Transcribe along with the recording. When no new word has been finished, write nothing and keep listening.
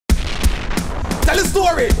tell the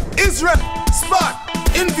story. Israel spot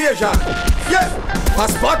invasion. Yeah, a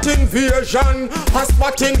spot invasion, a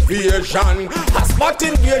spot invasion, a spot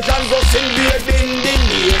invasion goes invading the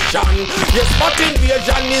nation. Yes, spot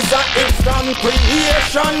invasion is a hit from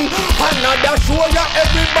creation. Another show ya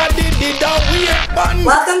everybody did a weird band.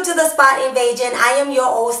 Welcome to the Spot Invasion. I am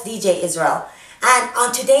your host DJ Israel, and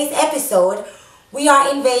on today's episode, we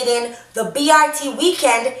are invading the BRT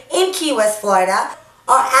weekend in Key West, Florida.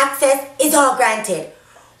 Our access is all granted.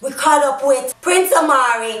 We caught up with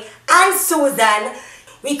Princemarni and Susan.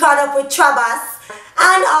 We caught up with Travis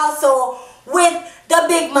and also with the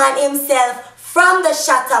big man himself from the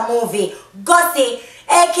Shatter movie, Gussy,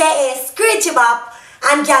 aka Screechy Bop,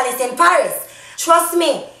 and Gallus in Paris. Trust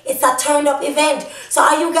me, it's a turned up event. So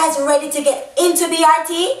are you guys ready to get into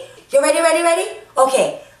BRT? You ready?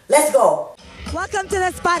 Okay, let's go. Welcome to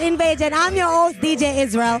the Spot Invasion. I'm your host, DJ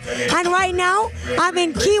Israel. And right now, I'm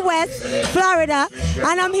in Key West, Florida.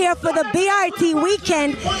 And I'm here for the BRT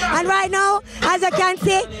weekend. And right now, as you can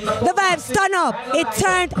see, the vibes turn up. It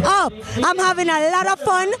turned up. I'm having a lot of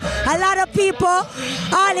fun, a lot of people,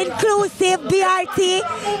 all inclusive BRT.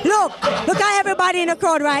 Look at everybody in the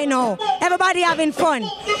crowd right now. Everybody having fun.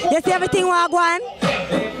 You see everything wagwan?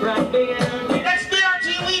 Let's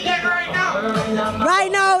BRT weekend right now. Right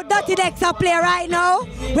now, Dirty Decks are playing right now.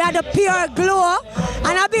 We have the Pure Glow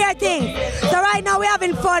and a beer thing. So right now we're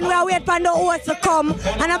having fun. We're waiting for the host to come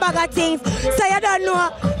and a bag of things. So you don't know,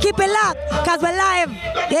 keep it locked, because we're live.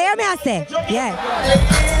 You hear me I say? Yeah.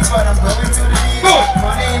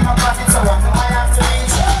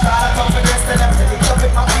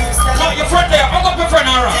 No, your friend there. I'll go up your friend,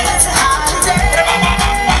 Ara.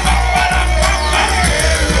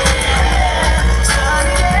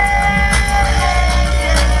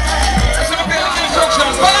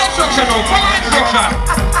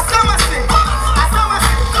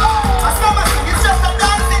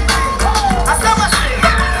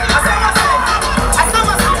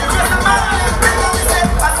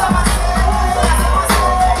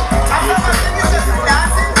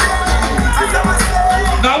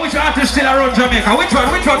 Now which artist still around Jamaica? Which one?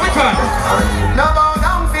 No,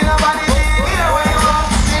 don't feel nobody here where you are.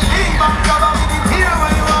 Here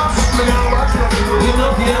where you are. You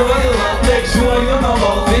know here where you are. Make sure you know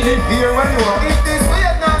about it. Here where you are. If this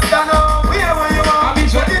weird not stand up, here where you are.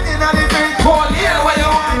 Put it in a different call. Here where you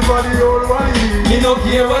are. Everybody all right. You know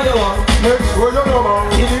here where you are. Make sure you know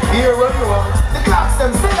about it. Here where you are. The clocks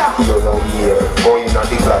them still up. You know here. Going on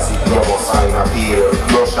the classic, you must sign up here.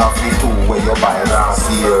 Brush off the two when you buy last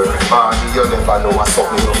year. Money you never know what's up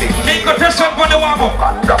in your big ear. Make a test up on the warm up.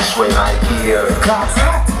 And that's when I hear.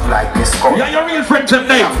 Like this come. Yeah, your real friends and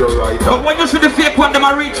name. Right, but when you see the fake one, them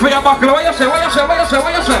a reach for your buckle. What you say? Because aside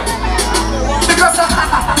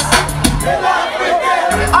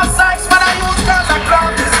when I use cause I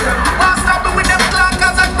crowd this. What's happening with them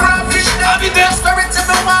clockers and crawfish? I'll be there. Spirits in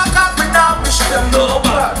the walk out with them. Wish them no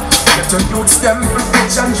bad. Get a youth them for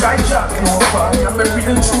bitch and dry jack. No fun. I'm a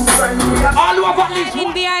real true friend. All over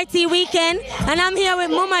in BRT weekend, and I'm here with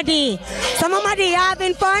Mama D. So Mama D, you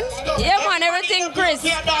having fun? Yeah man, everything Chris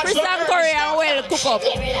and Corey and well cook up.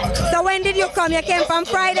 So when did you come? You came from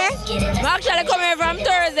Friday? I'm actually coming from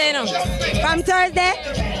Thursday now. From Thursday?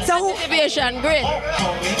 So who? Motivation, great.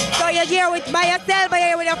 So you're here by yourself or you're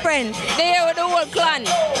here with your friends? They're here with the whole clan.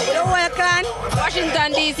 The whole clan?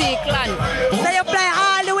 Washington DC clan. So you fly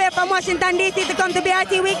all the way from Washington DC to come to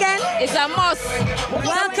BRT weekend? It's a must.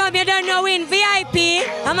 Welcome, you don't know, in VIP.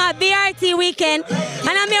 I'm at BRT weekend, and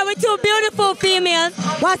I'm here with two beautiful females.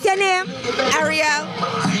 What's your name? Ariel.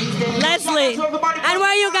 Leslie. And where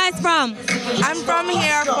are you guys from? I'm from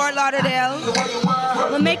here, Fort Lauderdale.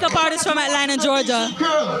 I'm a makeup artist from Atlanta, Georgia.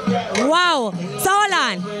 Wow. So hold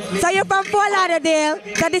on. So you're from Fort Lauderdale.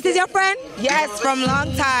 So this is your friend? Yes, from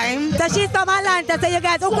long time. So she's from Atlanta, so you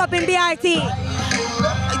guys hook up in BRT?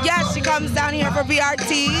 Yes, she comes down here for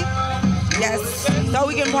BRT. Yes, so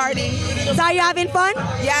we can party. So are you having fun?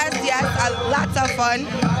 Yes, lots of fun.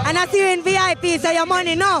 And I see you in VIP, so your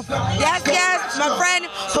money enough? Yes, my friend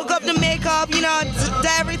hook up the makeup, you know, to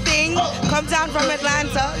everything. Come down from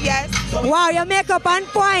Atlanta, yes. Wow, your makeup on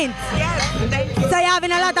point. Yes, thank you. So you're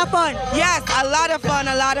having a lot of fun? Yes, a lot of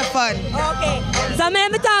fun. Okay, so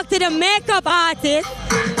let me talk to the makeup artist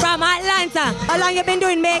from Atlanta. How long you been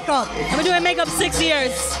doing makeup? I've been doing makeup 6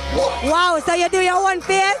 years. Wow, so you do your own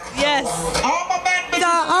face? Yes.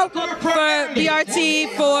 So for BRT,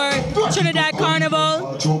 for Trinidad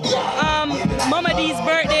Carnival, Mama D's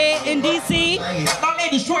birthday in DC.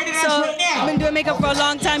 So I've been doing makeup for a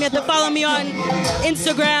long time, you have to follow me on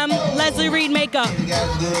Instagram, Leslie Reed Makeup.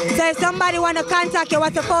 So if somebody want to contact you,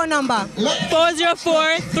 what's the phone number?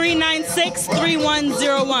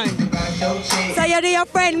 404-396-3101. So you do your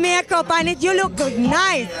friend makeup and you look good,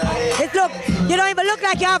 nice. You don't even look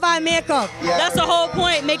like you have on makeup. That's the whole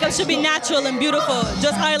point. Makeup should be natural and beautiful.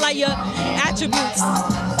 Just highlight your attributes. So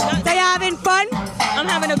you're having fun? I'm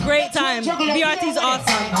having a great time. BRT's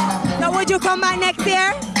awesome. So would you come back next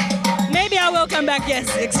year? Maybe I will come back, yes,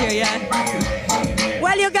 next year, yeah.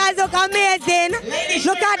 Well, you guys look amazing.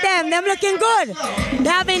 Look at them. Them looking good.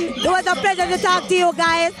 It was a pleasure to talk to you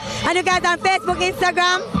guys. And you guys on Facebook,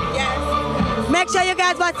 Instagram? Yes. Make sure you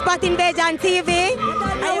guys watch Spot Invasion TV.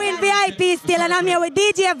 I win VIP still, and I'm here with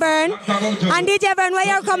DJ Vern. And DJ Vern, where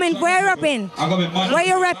you coming? Where you repping? Where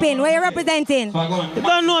you repping? Where you representing? You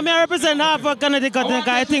don't know me, I represent half of Connecticut.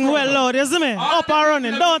 I think well loud, you see me? Up and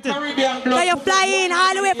running, don't it? So you fly in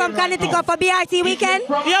all the way from Connecticut for BRT weekend?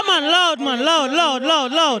 Yeah man, loud.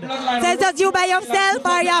 So it's just you by yourself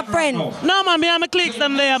or your friend? No man, me and my cliques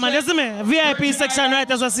them there man, you see me? VIP section right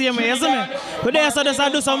as I see me, you see me? But there so just I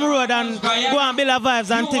do some road and go and build a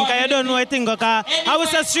vibes and think, you don't know a thing, because I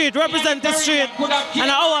was a street, represent the street,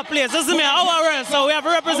 and our place, you see me? Our world, so we have to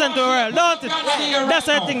represent the world, don't it? That's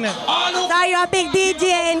the thing then. So you're a big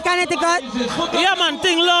DJ in Connecticut? Yeah man,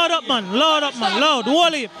 thing loud up man, loud,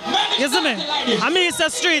 whole heap. You see me? I mean it's a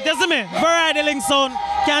street, you see me? Variety link sound,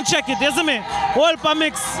 can check it, you see me? Whole pa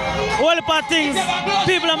mix, whole pa things,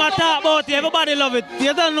 people are talk about it, everybody love it.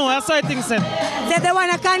 You don't know, that's how I think said. So if they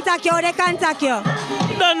want to contact you, they contact you?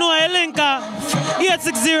 You don't know, a link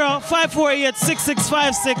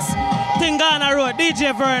 860-548-6656, Tingana Road,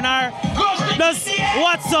 DJ Vern, or just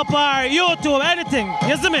WhatsApp or YouTube, anything.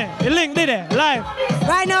 You see me? The link did it, live.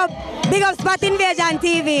 Right now, big up Spot Invasion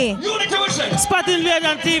TV. Spot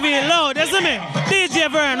Invasion TV, loud, you see me? DJ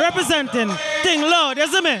Vern representing, thing loud, you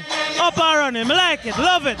see me? Up and running, I like it,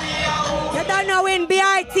 love it. You don't know win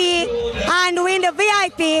BRT and win the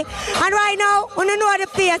VIP. And right now, when you know the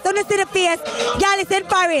face, when you see the face, girl is in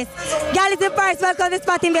Paris. Girl is in Paris, welcome to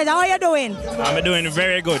Spot Invasion. How are you doing? I'm doing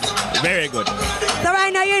very good, very good. So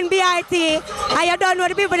right now you're in BRT and you don't know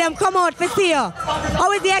the people them come out to see you.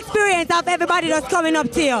 How is the experience of everybody that's coming up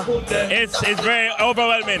to you? It's very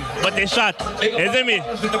overwhelming, but it's shot. Isn't me?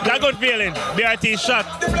 It's a good feeling. BRT is shot.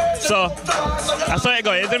 So that's how it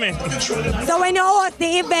goes, isn't me? So when you host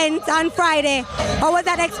the event on Friday, how was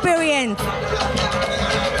that experience?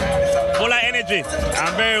 Full of energy.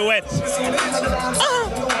 I'm very wet.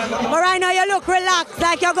 But right now you look relaxed,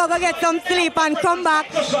 like you're going to get some sleep and come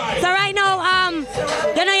back. So right now, you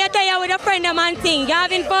know you're there with a friend of mine thing. You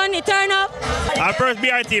having fun? You turn up? Our first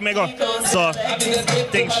BRT, me go. So,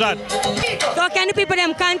 things shot. So can the people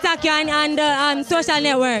them contact you on social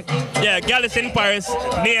network? Yeah, Galis in Paris,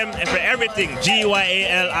 name for everything.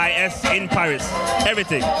 G-Y-A-L-I-S in Paris.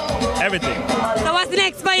 Everything. So what's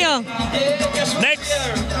next for you? Next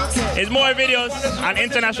is more videos and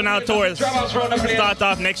international tours. Start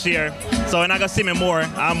off next year. So when I go see me more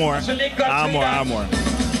and more.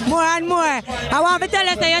 More and more. I want to tell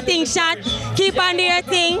us that your thing shot. Keep on doing your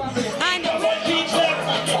thing. And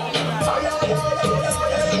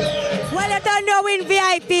well, you don't know win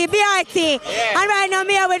VIP, BRT. And right now I'm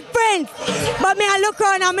here with Prince. But me I look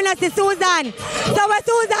around and I see Susan. So where's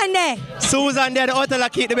Susan there? Susan there, the hotel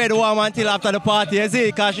keep the bed warm until after the party, you see,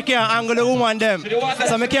 because she can't angle the woman them.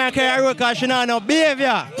 So I can't carry her because she don't know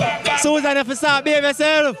behavior. Susan, if you start behave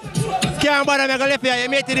yourself, can't bother me, I go left here, you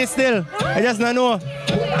made it still. I just don't know.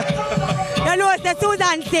 You know it's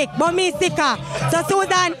Susan sick, but me sicker. So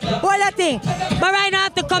Susan, all the thing. But right now I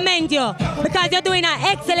have to commend you because you're doing an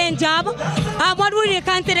excellent job. What would you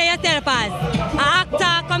consider yourself as? An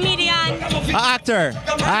actor, comedian? Actor,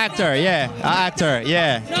 yeah.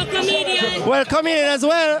 No comedian? Well, comedian as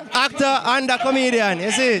well. Actor and a comedian,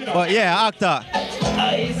 you see? But yeah, actor.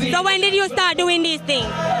 So when did you start doing these things?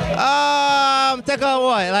 Take a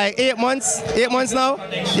what, like 8 months? 8 months now?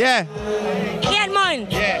 Yeah. 8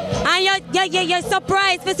 months? Yeah. And you're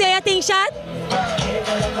surprised to see your thing shot?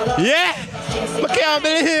 Yeah. I can't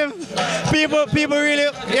believe. People really,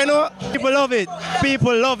 you know, people love it.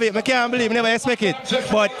 I can't believe, never expect it.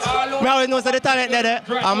 But I always know the talent there.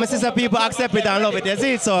 And my sister people accept it and love it. You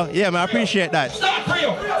see it? So yeah, I appreciate that. So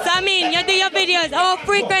I mean, you do your videos. How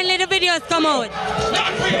frequently the videos come out?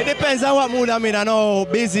 It depends on what mood I'm in and how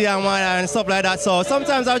busy I'm and stuff like that. So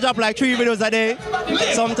sometimes I'll drop like 3 videos a day.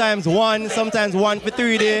 Sometimes 1 for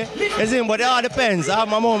 3 days. You see? But it all depends. I have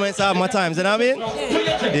my moments, I have my times. You know what I mean?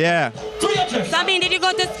 Yeah. So I mean, did you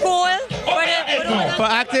go to school? For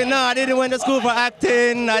acting? No, I didn't went to school for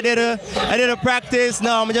acting. I did a practice.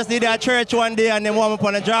 No, I just did a church one day and then warm up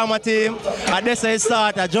on a drama team. And this is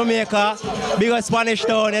start at Jamaica. Big up Spanish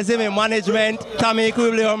Town, you see me, management, Tommy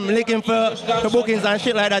Equilibrium, looking for bookings and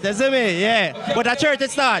shit like that, you see me, yeah. But a church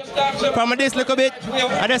it start. From this little bit,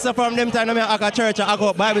 and then so from them time I go to church, I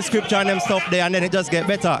go Bible scripture and them stuff there and then it just get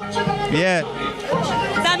better. Yeah.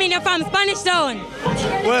 So I mean you're from Spanish Town?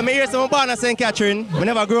 Well, me here so I'm born in St. Catherine. I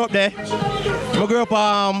never grew up there. I grew up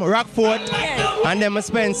Rockford and then I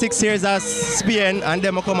spent 6 years as Spain and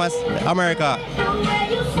then I come as America.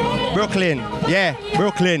 Brooklyn, yeah,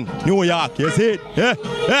 Brooklyn, New York, you see it? Yeah,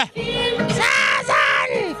 yeah.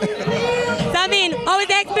 So I mean, how is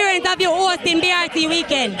the experience of your hosting BRT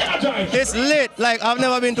weekend? It's lit. Like, I've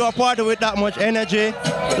never been to a party with that much energy.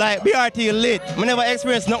 Like, BRT lit. I never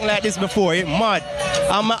experienced nothing like this before. It's mad.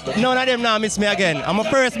 None of them now miss me again. I'm a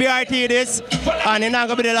first BRT this, and it's not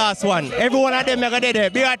going to be the last one. Every one of them are going to do there.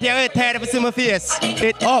 BRT, I get tired of seeing my face.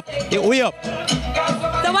 It up. It way up.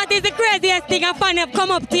 So what is the craziest thing a fan have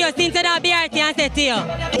come up to you since that BRT and said to you?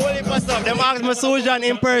 Holy for stuff. Them ask me Susan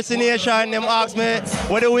impersonation. Them ask me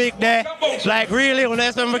what the week there. Like really, when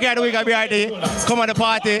I forget the week of BRT, come at the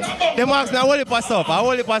party. Them ask me a whole heap of stuff. A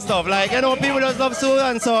whole heap of stuff. Like, you know, people just love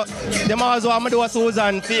Susan, so them always want me to do a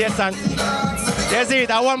Susan face and you see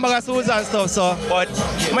it, I want bag of Susan stuff, so but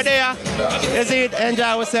I'm there, you see it,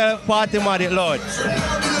 enjoy yourself, party mad it, Lord. So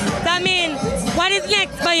I mean, what is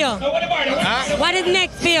next for you? Huh? What is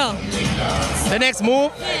next for you? The next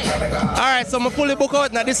move? Alright, so I'm fully booked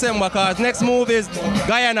out in December because next move is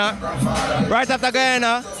Guyana. Right after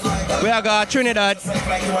Guyana, we have got Trinidad.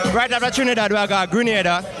 Right after Trinidad, we have got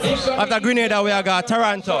Grenada. After Grenada, we have got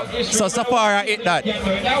Toronto. So far I hit that.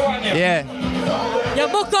 Yeah. You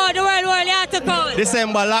book out the world you have to call.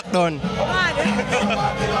 December lockdown.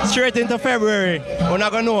 Straight into February. We're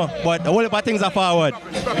not going to know, but a whole lot of things are forward.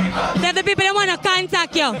 Tell the people that want to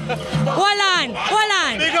contact you. Hold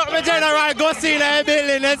on. Big up my general Guss in the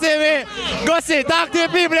building, you see me? Guss, talk to the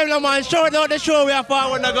people, man. Shout out the show we are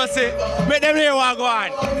forward, Guss. Make them hear what go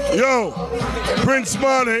on. Yo,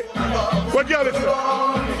 Princemarni. What you have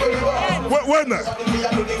when that?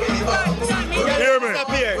 Hear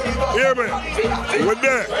me. We're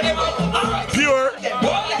there. Pure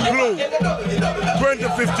Blue.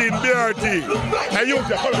 2015 BRT.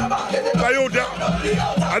 Ayuta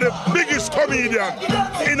are the biggest comedian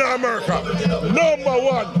in America.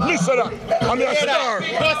 #1. Listen to that. I'm a star.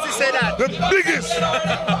 The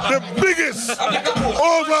biggest.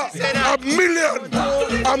 Over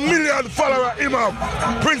a million follower imam.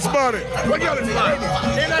 Princemarni. What you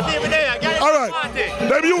all right.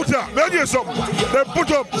 Them Utah, they get something. They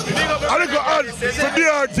put up a little ad for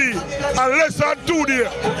BRT and less than 2 days.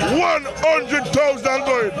 100,000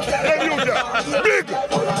 going. Them Utah. Big.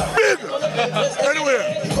 Anyway,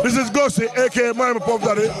 this is Gussy, aka Miami Puff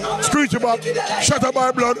Daddy. Screech about, Shatter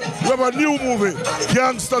by Blood. We have a new movie,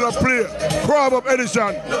 Gangster the Play, Crab Up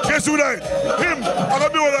Edition. Guess who that? Him, I'm gonna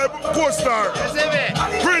be one of the co-star.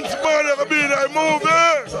 Princemarni, I'm gonna be in that movie.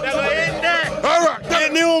 All right. The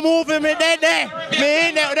new movie, me dead there. Me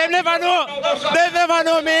in there. They never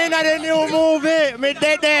know me in the new movie. Me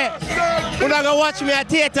dead there. You're not gonna watch me at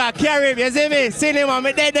theater, Carib, you see me? Cinema,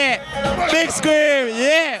 me dead there. Big screen,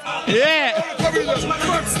 yeah.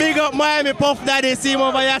 Big up Miami Puff Daddy, see him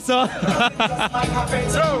over here, so.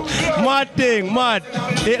 Mad thing, mad.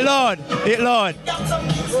 It Lord.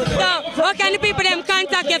 So, how can the people them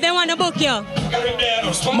contact you if they want to book you?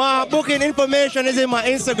 My booking information is in my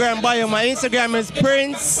Instagram bio. My Instagram is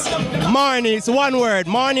Princemarni. It's one word.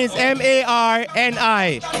 Marni is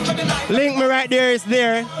M-A-R-N-I. Link me right there is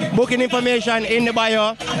there. Booking information in the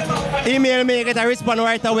bio. Email me, get a response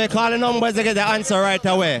right away. Call the numbers, get the answer right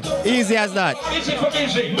away. Easy as that. So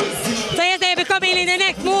you say you'll be coming in the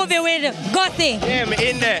next movie with Gussy? Yeah, me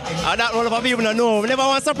in there. I don't know if people don't know. Me never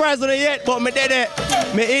want to surprise you yet, but me there.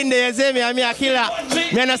 Me in there, you see me, I'm a killer.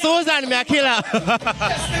 Me and a Susan, me a killer.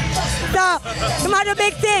 So, you are the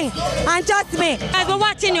big thing, and trust me, as we're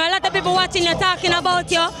watching you, a lot of people watching you, talking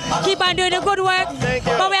about you, keep on doing the good work. Thank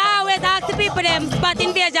you. But we always ask the people them, Spot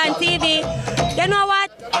Invasion TV, you know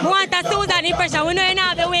what? We want a Susan impression. We know you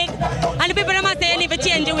have the wig, and the people them must say you need to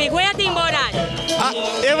change the wig. What do you think about that?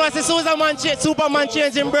 You ever see Superman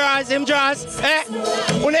change him draws? Eh?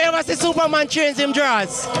 You ever see Superman change him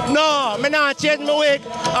draws? No, me not change my wig,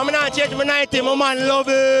 and me not change my nightie. My man love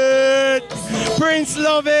it. Prince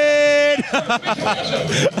love it.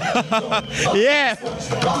 Yeah.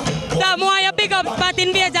 So more you big up Spot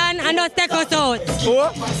Invasion and just take us out. Who?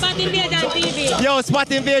 Spot Invasion TV. Yo,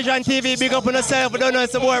 Spot Invasion TV, big up on yourself. Don't know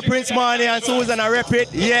it's about Princemarni and Susan and rep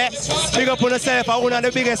it. Yeah. Big up on yourself. I one of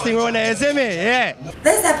the biggest thing around there. You see me? Yeah.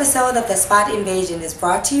 This episode of the Spot Invasion is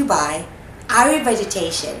brought to you by Ari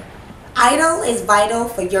Vegetation. Idle is vital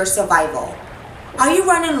for your survival. Are you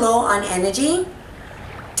running low on energy?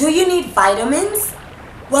 Do you need vitamins?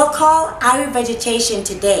 Well, call Ari Vegetation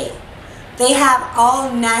today. They have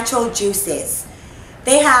all natural juices.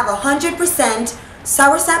 They have 100%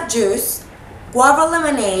 soursop juice, guava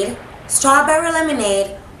lemonade, strawberry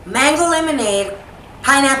lemonade, mango lemonade,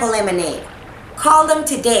 pineapple lemonade. Call them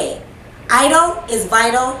today. Idle is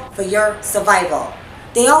vital for your survival.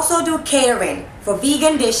 They also do catering for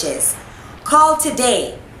vegan dishes. Call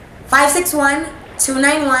today,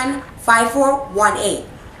 561-291-5418,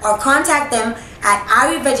 or contact them at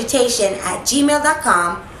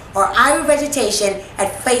arivegetation@gmail.com or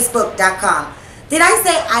arivegetation@facebook.com. Did I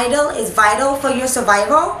say idle is vital for your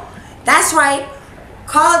survival? That's right.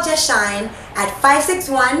 Call Just Shine at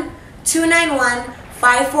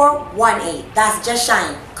 561-291-5418. That's Just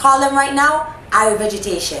Shine. Call them right now, Ari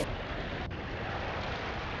Vegetation.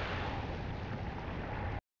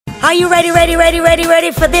 Are you ready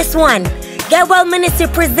for this one? Get Well Ministry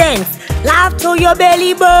presents Laugh Till Your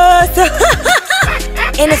Belly Burst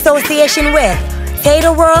in association with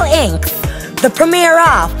Tater World Inc., the premiere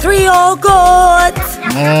of 3 Old Goats.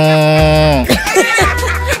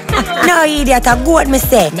 No idiot, a goat me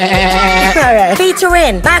say. Alright.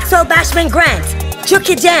 Featuring Maxwell Bashman Grant,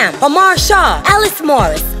 Juki Jam, Omar Shaw, Alice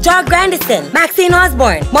Morris, Jar Grandison, Maxine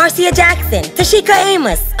Osborne, Marcia Jackson, Tashika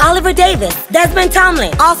Amos, Oliver Davis, Desmond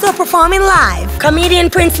Tomlin. Also performing live, comedian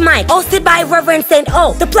Prince Mike, hosted by Reverend St.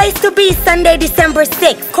 O. The place to be Sunday, December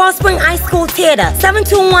 6th, Coral Spring High School Theater,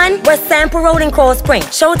 721 West Sample Road in Coral Spring.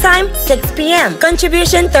 Showtime, 6 p.m.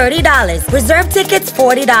 Contribution, $30. Reserve tickets,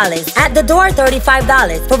 $40. At the door,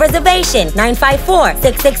 $35. For reservation,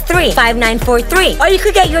 954-663-5943. Or you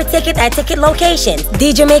could get your ticket at ticket locations: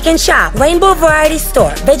 The Jamaican Shop, Rainbow Variety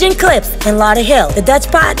Store, Vision Clips in Lauderhill, The Dutch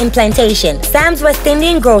Pot in Plantation, Sam's West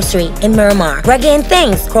Indian Grocery in Miramar, Reggae and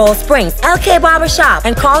Things, Coral Springs, LK Barbershop,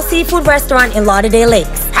 and Call Seafood Restaurant in Lauderdale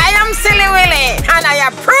Lakes. I am Silly Willy, and I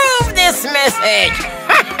approve this message.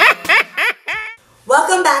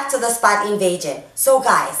 Welcome back to the Spot Invasion. So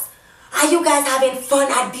guys, are you guys having fun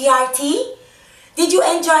at BRT? Did you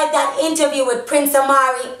enjoy that interview with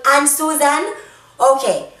Princemarni and Susan?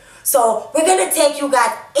 Okay. So we're going to take you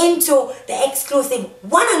guys into the exclusive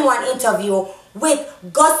one-on-one interview with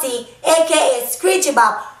Gussie, aka Screechy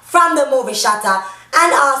Bob from the movie Shutter,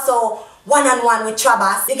 and also one-on-one with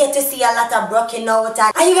Trabas. You get to see a lot of broken notes.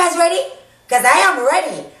 Are you guys ready? Because I am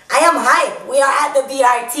ready. I am hyped. We are at the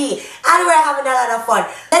BRT and we're having a lot of fun.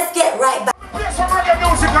 Let's get right back. Play some reggae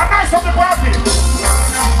music and nice of the party.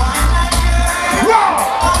 Wow!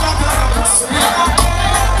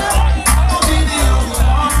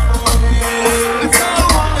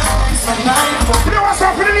 What's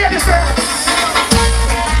up for the ladies there?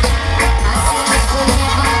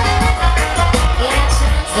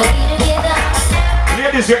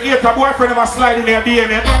 Ladies, your ear to boyfriend ever slide in their DM,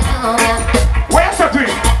 man. Where's the thing?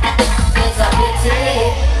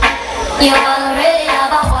 You already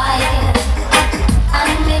have a wife,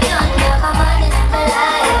 and me don't have a man in my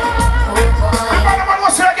life. Remember the man who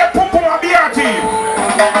said get pum pum on BRT?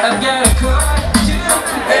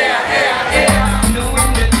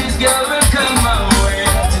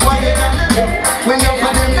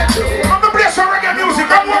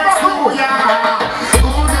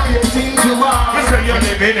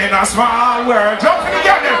 In a small world, jump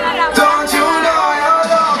together. Don't you know you're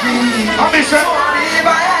lucky? Ambition.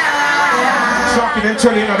 Shocking and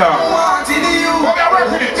chilling it out. Wanting you. What we are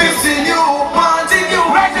working it. Missing you. Wanting you.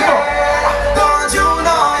 Let it go. Don't you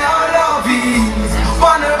know you're lucky?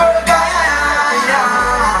 Wonderful guy.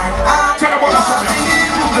 Tell about the song.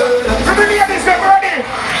 To the ladies, they're ready.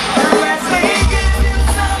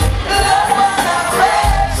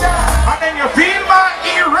 And then you feel my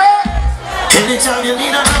ear. Anytime you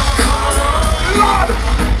need a Lord!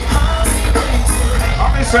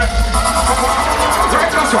 I'm in set.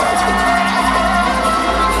 Right this one.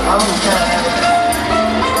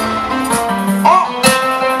 Oh!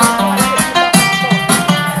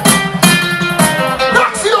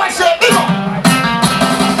 Roxy, I said, big up!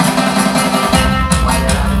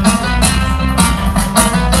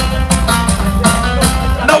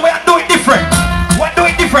 No, we are doing different. We're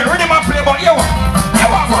doing different. Ready, my play, but you want.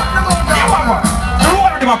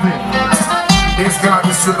 This guy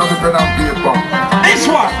is straight on the bread and paper. This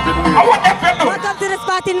one, I want that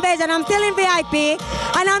Spot Invasion. I'm still in VIP,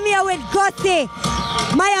 and I'm here with Gussy,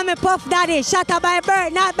 Miami Puff Daddy, Shatter by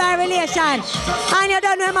birth, not by relation. And you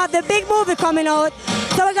don't know him have the big movie coming out,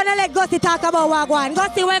 so we're gonna let Gussy talk about Wagwan.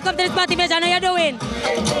 Gussy, welcome to the Spot Invasion. How you doing?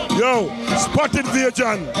 Yo, Spot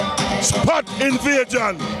Invasion. Spot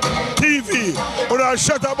Invasion TV. When I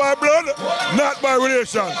Shatter by blood, not by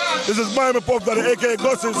relation. This is Miami Puff Daddy, aka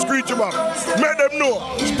Gussy Screech Back. Make them know.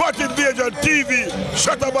 Spot Invasion TV.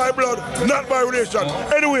 Shatter by blood, not by relation.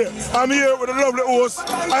 Anyway, I'm here with a lovely host.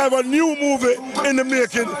 I have a new movie in the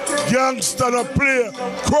making. Gangsta Player,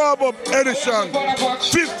 Crab Up Edition.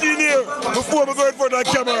 15 years before we go in front of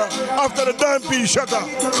the camera. After the damn piece Shatter.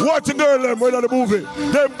 Watch the girl them in the movie.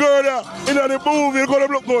 Them girl there in the movie gonna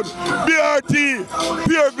look good. BRT,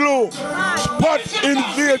 Pure Glow, Spot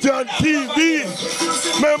Invasion TV.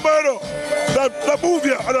 Remember that the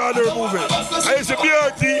movie and another movie. I say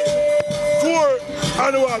BRT,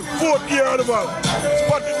 4th year annual.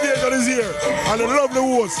 Spot Invasion is here. And the lovely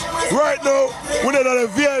host. Right now, we're there at a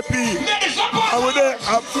VIP. And we're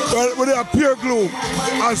there at Pure Glow.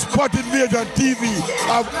 And Spot Invasion TV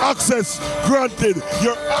have access granted.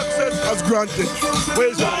 Your access has granted.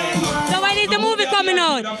 Where's that? So when is the movie coming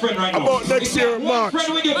out? About next year, March.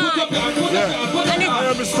 Yeah. I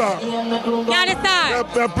am the star. You're the star?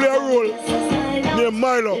 I play a role named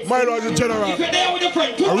Milo. Milo is a general. A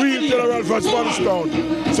real general from Spanish Town.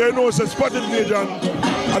 So you know it's a Spot Invasion.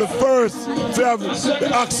 And the first to have the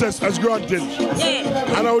access as granted.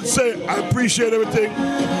 Yeah. And I would say I appreciate everything.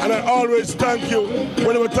 And I always thank you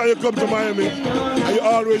whenever time you come to Miami. And you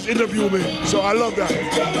always interview me. So I love that.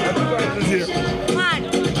 And the here. Man.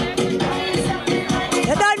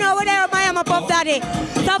 You don't know whether Miami Puff Daddy.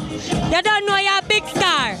 So you don't know you're a big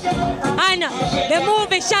star. And the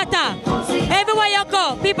movie Shatter. Everywhere you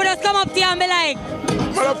go, people just come up to you and be like,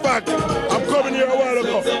 matter of fact, I'm coming here a while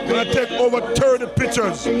ago and I take over 30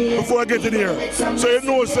 pictures before I get in here. So you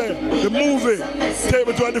know, say, the movie take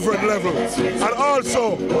me to a different level. And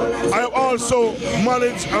also, I have also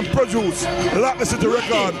managed and produced Lock the City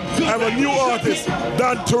Record. I have a new artist,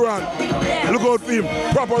 Dan Turan. Look out for him,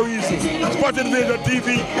 proper reason. Spot Invasion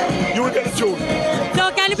TV, you will get the tune.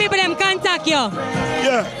 So can the people them contact you?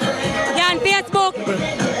 Yeah. Yeah, on Facebook?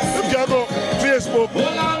 You can go Facebook,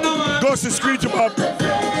 Gussy Screech Back,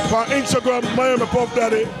 for Instagram, Miami Puff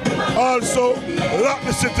Daddy. Also, Lock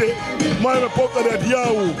the City, Miami Puff Daddy at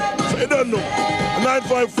Yahoo. So you don't know.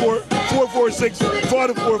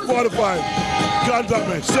 954-446-4445. Contact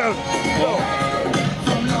me, sell.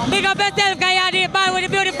 Big up yourself, guy. You're the band with the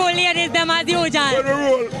beautiful ladies, them as usual. When we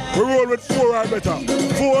roll with 4 are better.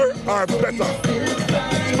 4 are better.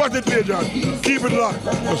 Spot Invasion, keep it locked.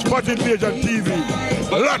 Spot Invasion TV.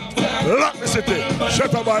 Lock the city.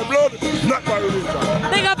 Shatter by blood, not by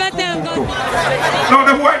religion. Big up yourself, guys. No,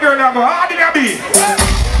 the white girl that go, how did I be?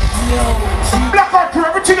 Black out to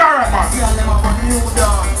everything alright, man.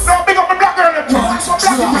 No, big up the black girl that too. So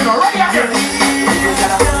black people, ready again.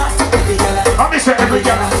 Let me say every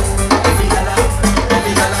girl.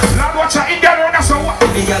 Lord, watch her Indian runner, so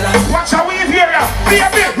watch her weave here, be a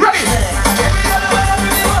bit, ready.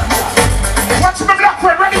 Watch my black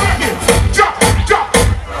friend, ready, ready. Jump, jump.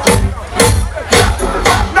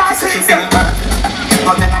 Now see them.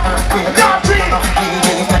 Now see them.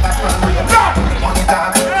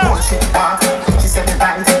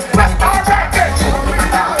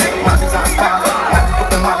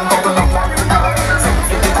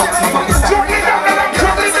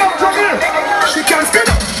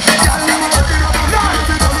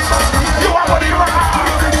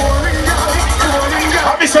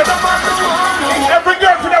 Every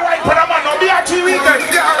girl to the white for the man, no BRT weekend.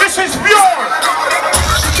 This is pure.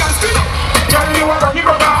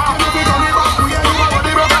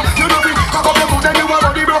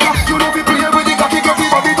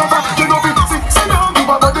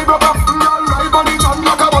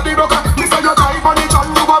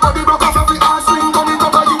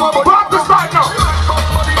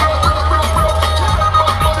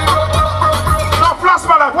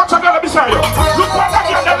 Watch a girl beside you. Look what I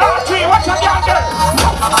get the last tree. Watch a girl there.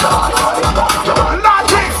 Last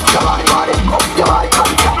tree.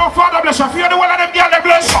 No father bless you. Fear the one of them girl they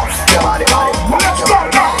bless. Let's go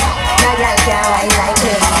now.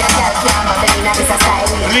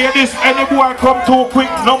 Ladies, any boy come too quick,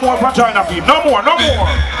 no more vagina feed. No more, no more.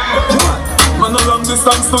 Man, a long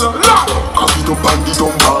distance to the cock it up and it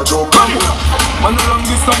don't barge up. Man, a long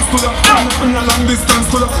distance to the man, a long distance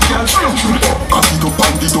to the girl. Cock it up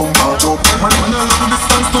and it don't barge up. Man, a long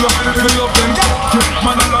distance to the fill up them.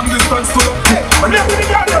 Man, a long distance to the man, let me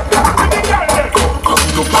get it. Cock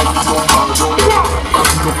it up and it don't barge up.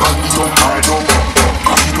 Cock it up and it don't barge up.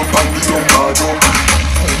 Cock it up and it don't barge up.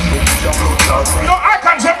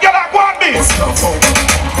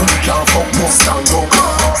 Can't fuck Mustang go.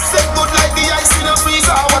 Set good like the ice in a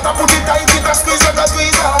freezer. What I put it tight, it a squeeze like a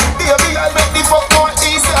tweezer. Baby, I'll make the fuck more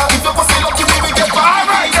easier. If you pussy lucky, we will get far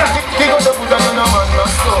right. He got the food and a man not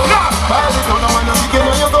so. Pass it on a man, you can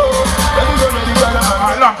when you go. When you're ready, you're a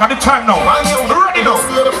man. Long, got the time now. Ready now.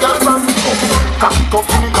 Cocky up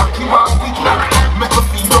in the cocky walk wiki. Make the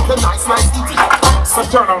feet up the nice titty. So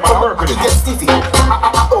turn on my work with it. Get stiffy.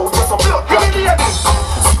 Oh, there's some blood. Give me the edge.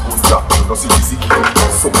 Yeah, no see easy.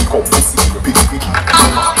 So we come to see the big wiki.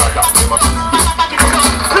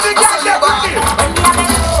 Let me get that ready.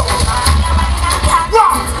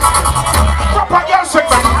 Proper girl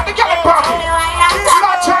segment. Let me get it party.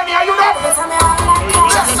 Lord Tiny, are you there?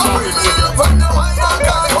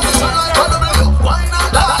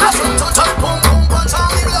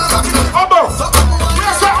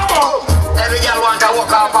 Every girl want to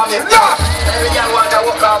walk out for me. Every girl want to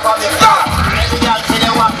walk out for me. Every girl say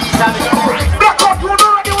they want piece of me. Black up, you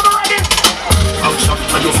know ready, you know ready. Action,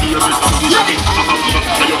 and your favorite position.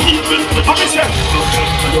 And your favorite position.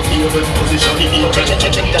 And your favorite position.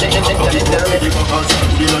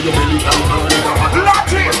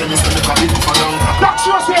 Latin. That's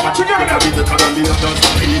your favorite together.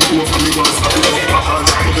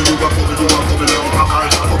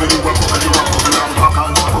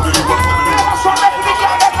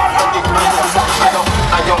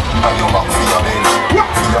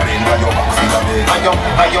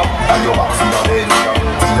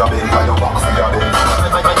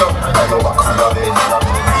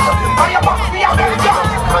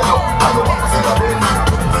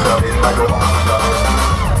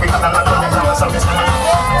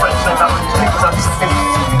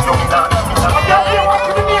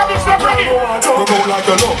 Like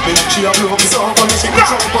a love me, she a blow me soft for me. She can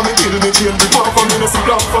jump for me, kill me, chain me, fall for me. No see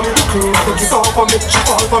blood for me, the crew put it off for me. She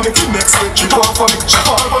fall for me, till next week she fall for me. She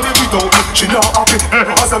fall for me without me, she not happy.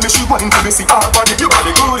 Cause of me, she want to be see hard body. You are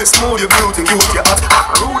the goodest, smooth, you beauty, cute, you hot.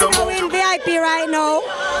 Rude and We're in VIP right now,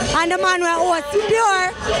 and the man was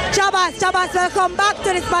pure. Chabas, welcome back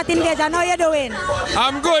to the spot Invasion. How you doing?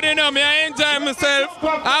 I'm good, you know me. I enjoy myself.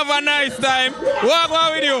 Have a nice time. Walk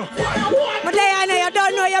on with you. But I know you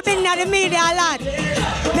don't know you've been in the media a lot.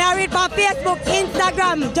 Me I read on Facebook,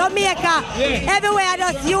 Instagram, Jamaica, everywhere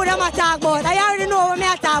just you them a talk about. I already know what me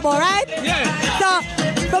I talk about, right? Yeah. So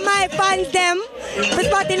for my fans them, for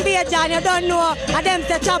Spot Invasion, you don't know, and them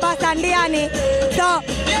say Chabas and Diani. So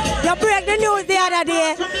you break the news the other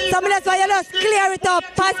day, so that's why you just clear it up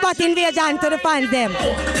for Spot Invasion to the fans them.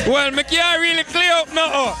 Well, me can't really clear up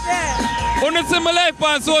now. Yeah. You see my life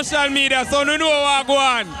on social media, so you know what I go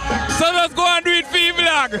on. So just go and do it for your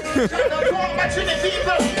vlog.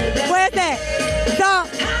 What you say? So,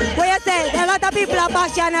 what you say? A lot of people are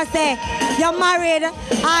passionate and say you're married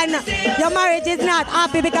and your marriage is not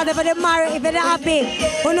happy because if you're married, if you're happy,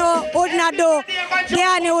 you know, would not do.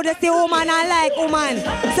 They would see woman and like woman.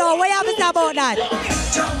 So, what you have to say about that?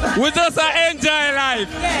 We just enjoy life.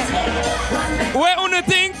 Yeah. What you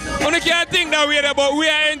think? You can't think that way, but we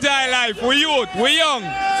enjoy life. We youth, we young.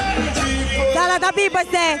 So a lot of people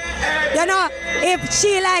say, you know, if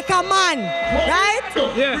she like a man, right?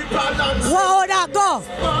 Yeah. Where would that go?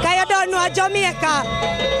 Because you don't know Jamaica,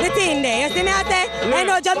 the thing there. You see me I say? I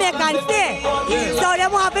know Jamaican stay. Yeah. So they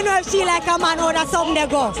want to know if she like a man or that something they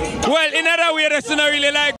go. Well, in other way, that's not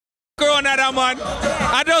really like another man.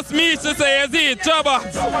 I just me to say, is it trouble?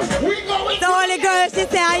 The only girl she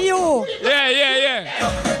say are you.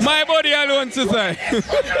 Yeah. My body alone to say.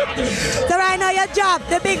 So right now you drop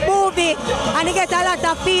the big movie and you get a lot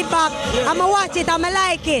of feedback. I'ma watch it, I'ma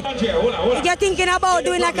like it. If you're thinking about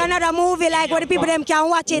doing like another movie, like where the people them can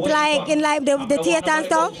watch it like in like the theater and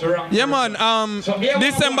stuff. Yeah man,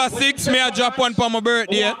 December 6th, me I drop one for my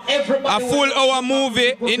birthday. A full hour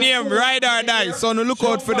movie in here, Ride or Die. So no look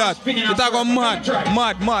out for that. It's go mad.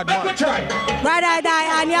 Ride or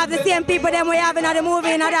Die, and you have the same people them we have in the movie,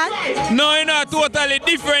 you know that? No, you know, totally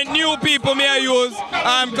different new people me I use.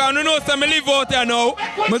 Cause you know some live out there now.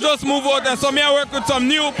 I just move out there, so me I work with some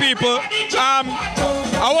new people.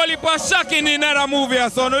 I only pass shocking in another movie,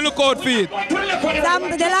 so no look out for it.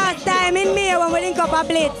 The last time in May when we link up a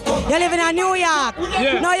blitz, you live in New York.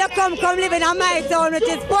 Yeah. Now you come live in my town, which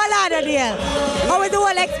is Fort Lauderdale. How was the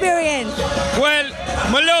whole experience? Well,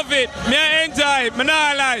 I love it. Me I enjoy it. Me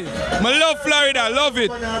not lie. I love Florida. Love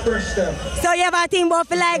it. So you ever think about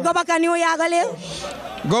like go back to New York and live?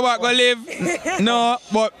 Go back and live? No,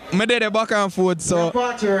 but I did the back and forth, so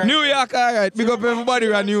New York, alright. Big up everybody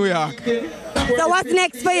around New York. So what's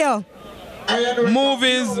next for you?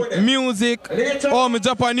 movies, music, or me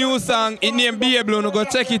drop a new song, it named Be Able to go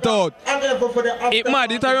check it out. It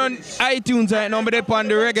mad, it around iTunes right now, but they on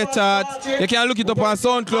the reggae charts. You can look it up on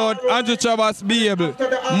SoundCloud, Andrew Chavas, Be Able.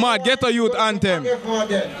 Mad, get a youth anthem.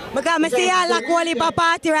 Because I see y'all like Wally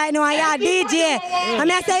party right now, and y'all DJ.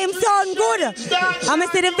 And I say him sound good. And I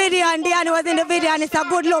see the video, and Diana was in the video, and it's a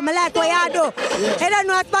good look. I like what y'all do. I don't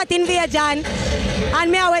know Spot Invasion.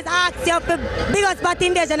 And me always ask you for bigger Spot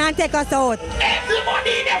Invasion and take us out.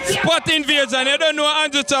 Spot Invasion, you don't know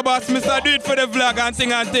Andrew Chabas, Mr. Do it for the vlog and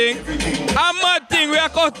thing and thing. A mad thing, we are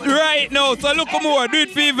cut right now, so look more, do it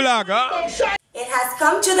for the vlog. Huh? It has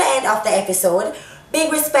come to the end of the episode. Big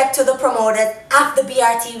respect to the promoters of the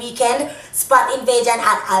BRT weekend. Spot Invasion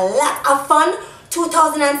had a lot of fun.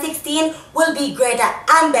 2016 will be greater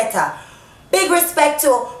and better. Big respect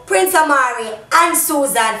to Princemarni and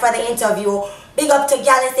Susan for the interview. Big up to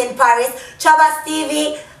Gallus in Paris, Chabas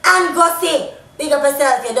TV, and Gussy. Big up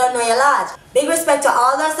yourself, you don't know you're large. Big respect to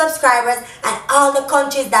all our subscribers and all the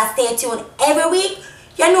countries that stay tuned every week.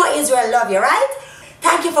 You know Israel love you, right?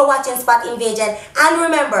 Thank you for watching Spot Invasion. And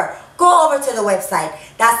remember, go over to the website.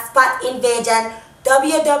 That's Spot Invasion,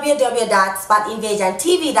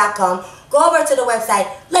 www.spotinvasiontv.com. Go over to the website.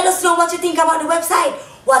 Let us know what you think about the website.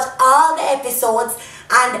 Watch all the episodes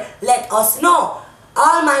and let us know.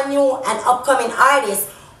 All my new and upcoming artists,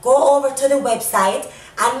 go over to the website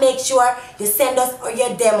and make sure you send us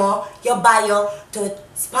your demo, your bio to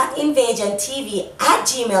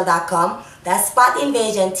spotinvasiontv@gmail.com. That's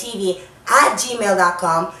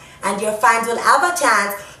spotinvasiontv@gmail.com. And your fans will have a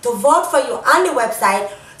chance to vote for you on the website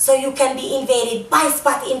so you can be invaded by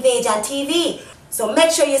Spot Invasion TV. So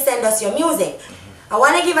make sure you send us your music. I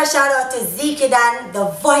want to give a shout out to Zekidan, the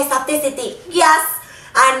voice of the city. Yes!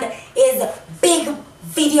 And his big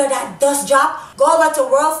video that does drop. Go over to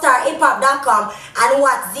worldstarhiphop.com and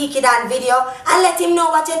watch Zekidan video and let him know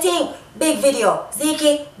what you think. Big video.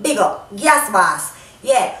 Zeki, big up. Yes, boss.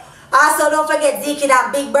 Yeah. Also, don't forget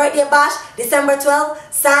Zekidan big birthday bash, December 12th,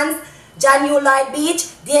 Sands, John U. Lloyd Beach,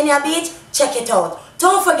 Dania Beach. Check it out.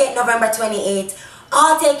 Don't forget November 28th.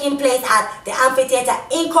 All taking place at the amphitheater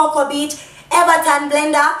in Cocoa Beach, Everton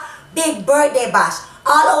Blender, big birthday bash.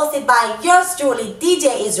 All hosted by yours truly,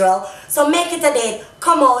 DJ Israel. So make it a date.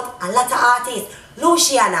 Come out, a lot of artists.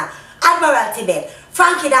 Luciana, Admiral Tibet,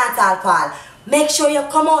 Frankie Dancehall Paul. Make sure you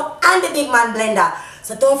come out and the big man Blender.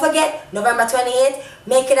 So don't forget, November 28th,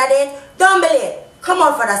 make it a date. Don't be late. Come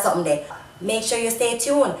on for that something day. Make sure you stay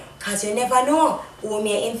tuned, because you never know who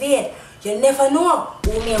may invade. You never know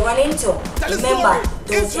who may run into. Remember,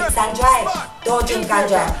 don't drink and drive. Don't drink and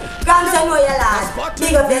drive. Grams, I know your lad.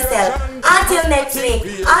 Big up yourself. Until next week,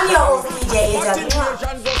 I'm your host, DJ Israel.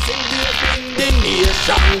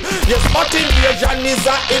 Yes, Spot Invasion is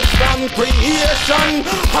a hit from creation.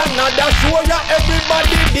 Another show ya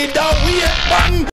everybody did a wait.